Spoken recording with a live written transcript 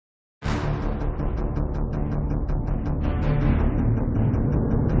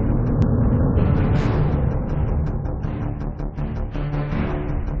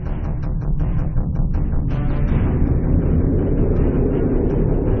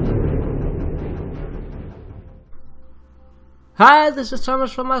Hi, this is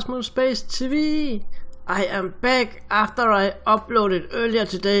Thomas from Mars.red Space TV. I am back after I uploaded earlier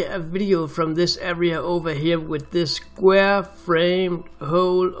today a video from this area over here with this square framed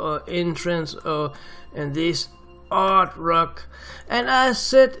hole or entrance and this odd rock. And I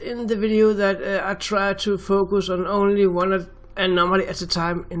said in the video that I try to focus on only one anomaly at a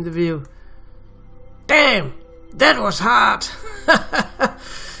time in the video. Damn, that was hard!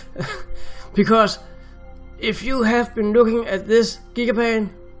 Because if you have been looking at this Gigapan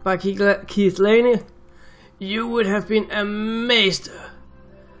by Keith Laney, you would have been amazed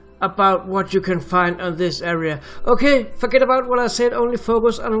about what you can find on this area. Okay, forget about what I said, only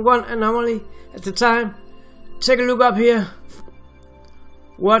focus on one anomaly at a time. Take a look up here.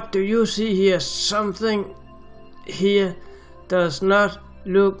 What do you see here? Something here does not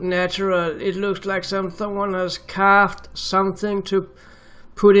look natural. It looks like someone has carved something to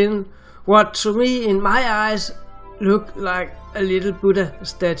put in what to me, in my eyes, look like a little Buddha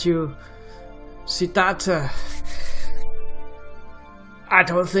statue. Siddhartha. I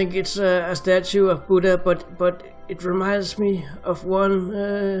don't think it's a statue of Buddha, but it reminds me of one,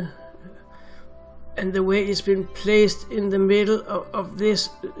 and the way it's been placed in the middle of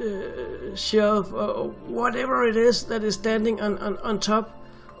this shelf, or whatever it is that is standing on top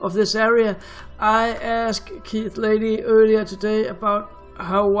of this area. I asked Keith Laney earlier today about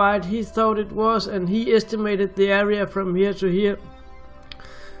how wide he thought it was, and he estimated the area from here to here,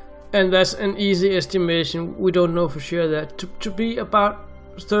 and that's an easy estimation. We don't know for sure that to be about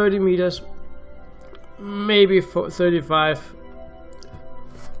 30 meters, maybe 35.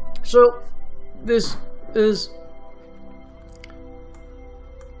 So this is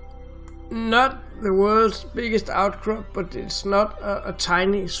not the world's biggest outcrop, but it's not a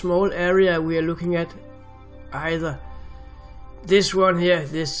tiny small area we are looking at either. This one here,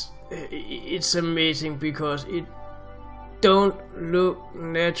 it's amazing because it don't look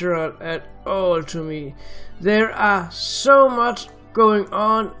natural at all to me. There are so much going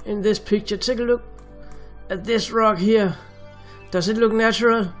on in this picture. Take a look at this rock here. Does it look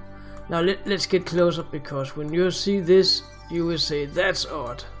natural? Now let's get closer, because when you see this you will say that's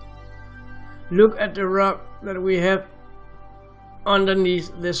odd. Look at the rock that we have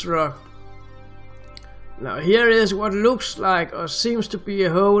underneath this rock. Now here is what looks like or seems to be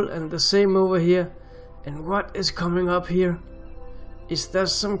a hole, and the same over here. And what is coming up here? Is there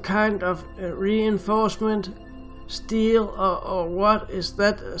some kind of reinforcement steel or what? Is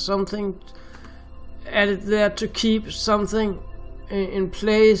that something added there to keep something in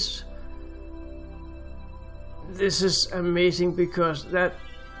place? This is amazing because that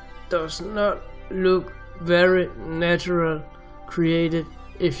does not look very natural created,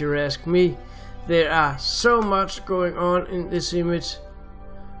 if you ask me. There are so much going on in this image.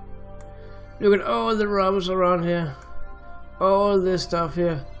 Look at all the rubbles around here. All this stuff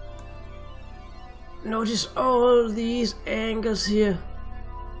here. Notice all these angles here.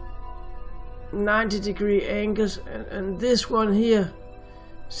 90-degree angles. And this one here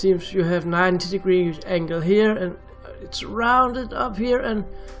seems you have 90-degree angle here. And it's rounded up here and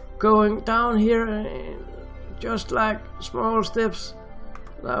going down here. Just like small steps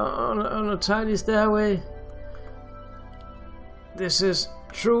on a tiny stairway. This is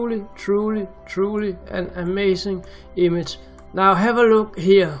truly an amazing image. Now have a look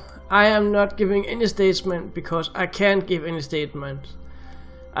here. I am not giving any statement because I can't give any statement.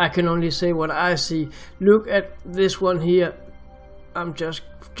 I can only say what I see. Look at this one here. I'm just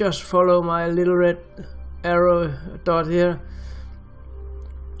follow my little red arrow dot here.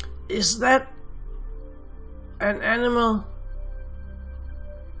 Is that an animal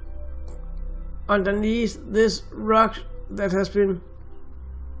underneath this rock that has been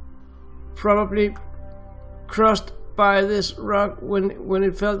probably crushed by this rock when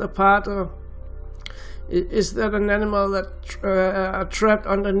it fell apart? Or is that an animal that trapped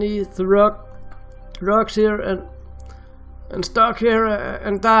underneath the rocks here and stuck here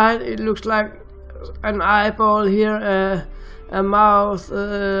and died? It looks like an eyeball here, a mouth,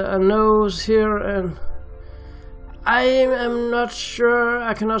 a nose here, and I am not sure.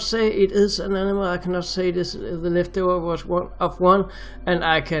 I cannot say it is an animal. I cannot say this the leftover was one, and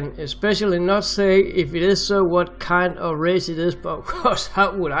I can especially not say if it is so what kind of race it is. But of course,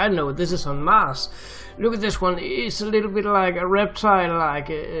 how would I know? This is on Mars. Look at this one. It's a little bit like a reptile, like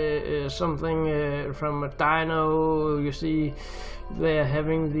something from a dino. You see, they're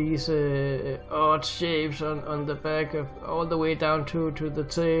having these odd shapes on the back of all the way down to the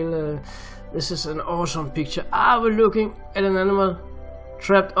tail. This is an awesome picture. Are we looking at an animal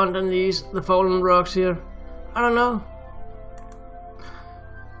trapped underneath the fallen rocks here? I don't know.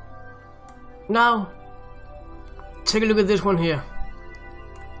 Now, take a look at this one here.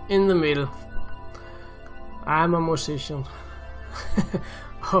 In the middle. I'm a musician.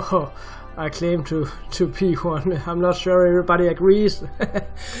 Oh, I claim to be one. I'm not sure everybody agrees.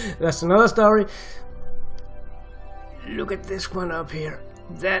 That's another story. Look at this one up here.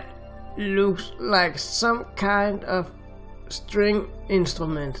 That looks like some kind of string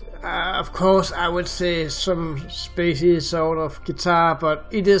instrument. Of course I would say some spacey sort of guitar, but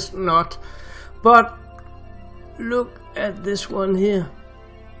it is not. But look at this one here.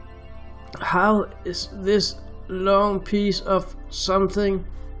 How is this long piece of something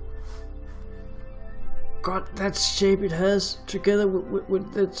got that shape it has together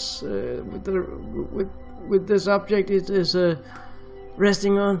with this object it is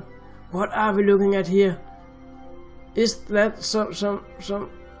resting on? What are we looking at here? Is that some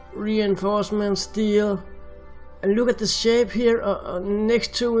reinforcement steel? And look at the shape here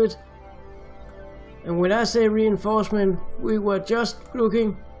next to it. And when I say reinforcement, we were just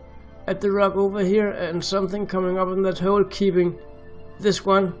looking at the rock over here and something coming up in that hole keeping this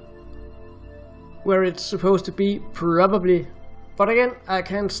one where it's supposed to be, probably. But again, I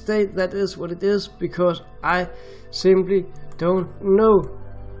can't state that is what it is because I simply don't know.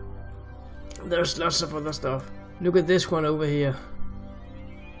 There's lots of other stuff. Look at this one over here.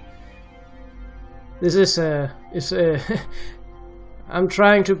 This is I'm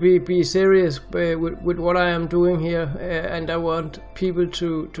trying to be serious with what I am doing here, and I want people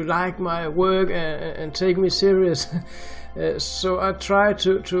to like my work and take me serious. So I try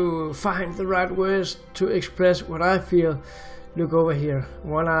to find the right words to express what I feel. Look over here,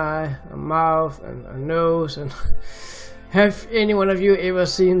 one eye, a mouth, and a nose. And have any one of you ever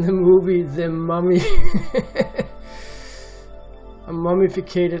seen the movie The Mummy? A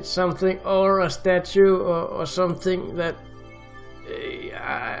mummificated something or a statue or something that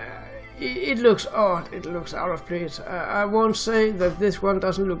it looks odd, it looks out of place. I won't say that this one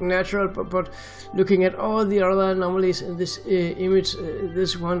doesn't look natural, but looking at all the other anomalies in this image,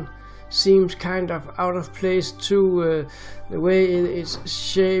 this one seems kind of out of place too. The way it's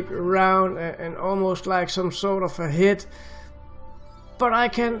shaped round and almost like some sort of a head. But I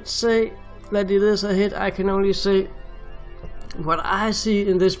can't say that it is a head. I can only say what I see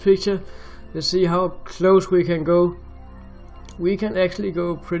in this picture. Let's see how close we can go. We can actually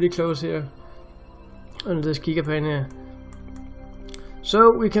go pretty close here on this Gigapan here.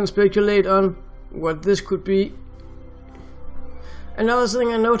 So we can speculate on what this could be. Another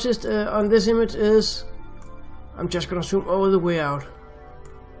thing I noticed on this image is, I'm just gonna zoom all the way out.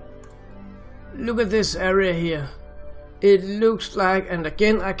 Look at this area here. It looks like, and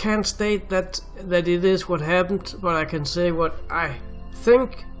again I can't state that it is what happened, but I can say what I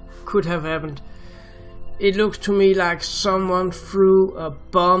think could have happened. It looks to me like someone threw a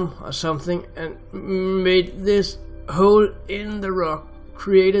bomb or something and made this hole in the rock,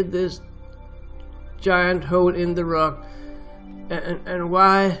 created this giant hole in the rock. And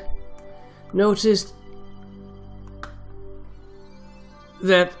why? Notice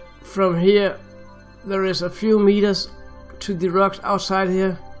that from here there is a few meters to the rocks outside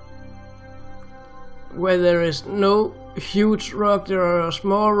here, where there is no huge rock. There are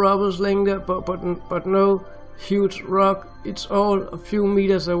small rubbles laying there, but no huge rock. It's all a few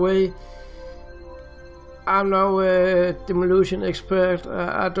meters away. I'm no demolition expert.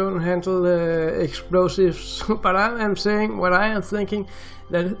 I don't handle explosives, but I am saying what I am thinking,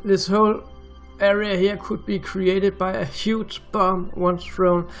 that this whole area here could be created by a huge bomb once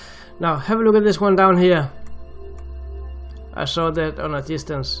thrown. Now have a look at this one down here. I saw that on a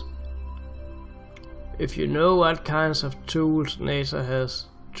distance. If you know what kinds of tools NASA has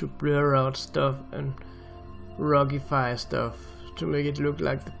to blur out stuff and rockify stuff to make it look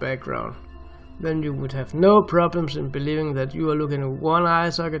like the background, then you would have no problems in believing that you are looking at one eye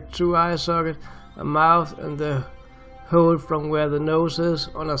socket, two eye socket, a mouth, and the hole from where the nose is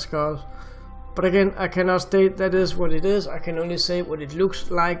on a skull. But again, I cannot state that is what it is. I can only say what it looks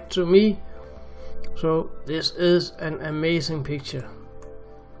like to me. So this is an amazing picture.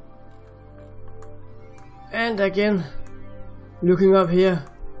 And again, looking up here,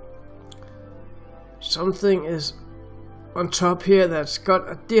 something is on top here that's got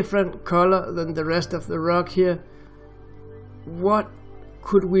a different color than the rest of the rock here. What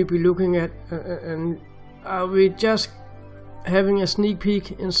could we be looking at? And are we just having a sneak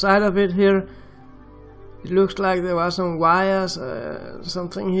peek inside of it here? It looks like there were some wires,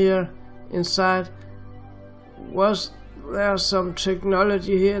 something here inside. Was there some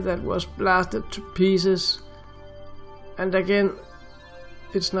technology here that was blasted to pieces? And again,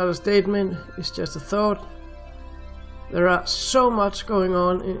 it's not a statement, it's just a thought. There are so much going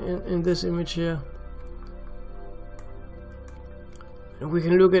on in this image here. And we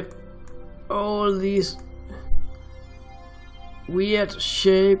can look at all these weird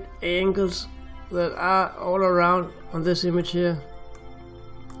shaped angles that are all around on this image here.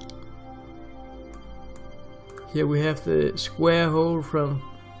 Here we have the square hole from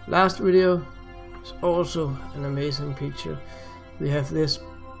last video. It's also an amazing picture. We have this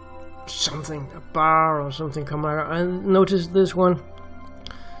something, a bar or something coming out. And notice this one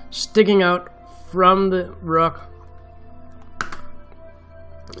sticking out from the rock.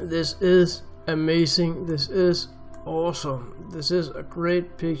 This is amazing. This is awesome. This is a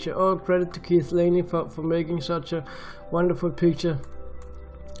great picture. All credit to Keith Laney for making such a wonderful picture.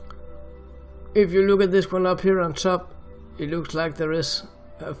 If you look at this one up here on top, it looks like there is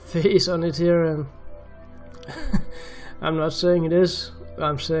a face on it here, and I'm not saying it is,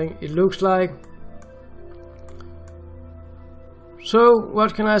 I'm saying it looks like. So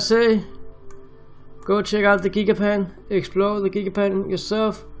what can I say? Go check out the Gigapan, explore the Gigapan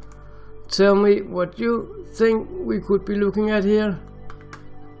yourself. Tell me what you think we could be looking at here.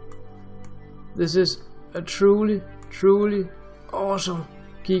 This is a truly awesome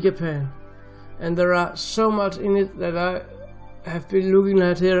Gigapan, and there are so much in it that I have been looking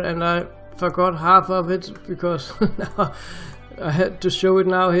at here, and I forgot half of it because now I had to show it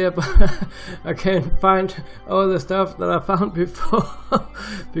now here, but I can't find all the stuff that I found before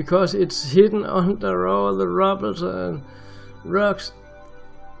because it's hidden under all the rubbles and rocks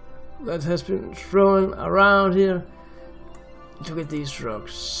that has been thrown around here. Look at these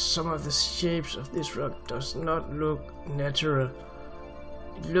rocks. Some of the shapes of this rock does not look natural.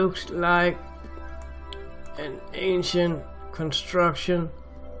 It looks like an ancient construction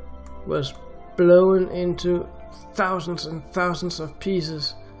was blown into thousands and thousands of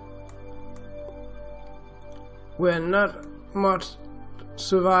pieces, where not much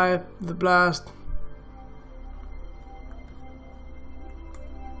survived the blast.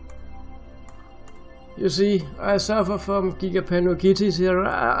 You see, I suffer from gigapanukitis here.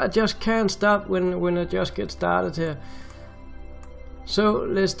 I just can't stop when I just get started here. So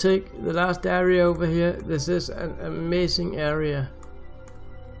let's take the last area over here. This is an amazing area,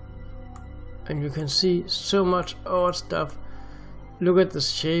 and you can see so much odd stuff. Look at the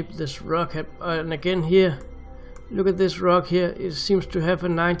shape this rock had, and again here, look at this rock here. It seems to have a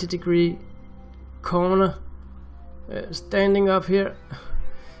 90-degree corner standing up here.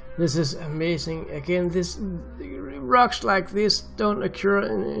 This is amazing. Again, this rocks like this don't occur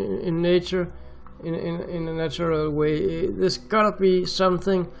in nature in a natural way. There's gotta be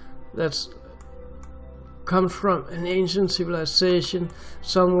something that's comes from an ancient civilization,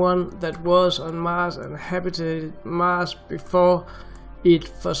 someone that was on Mars and habitated Mars before it,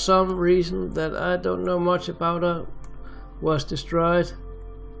 for some reason that I don't know much about, was destroyed.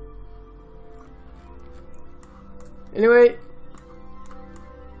 Anyway,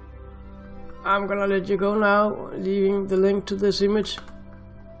 I'm gonna let you go now, leaving the link to this image.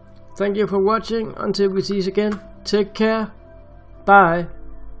 Thank you for watching. Until we see you again, take care. Bye.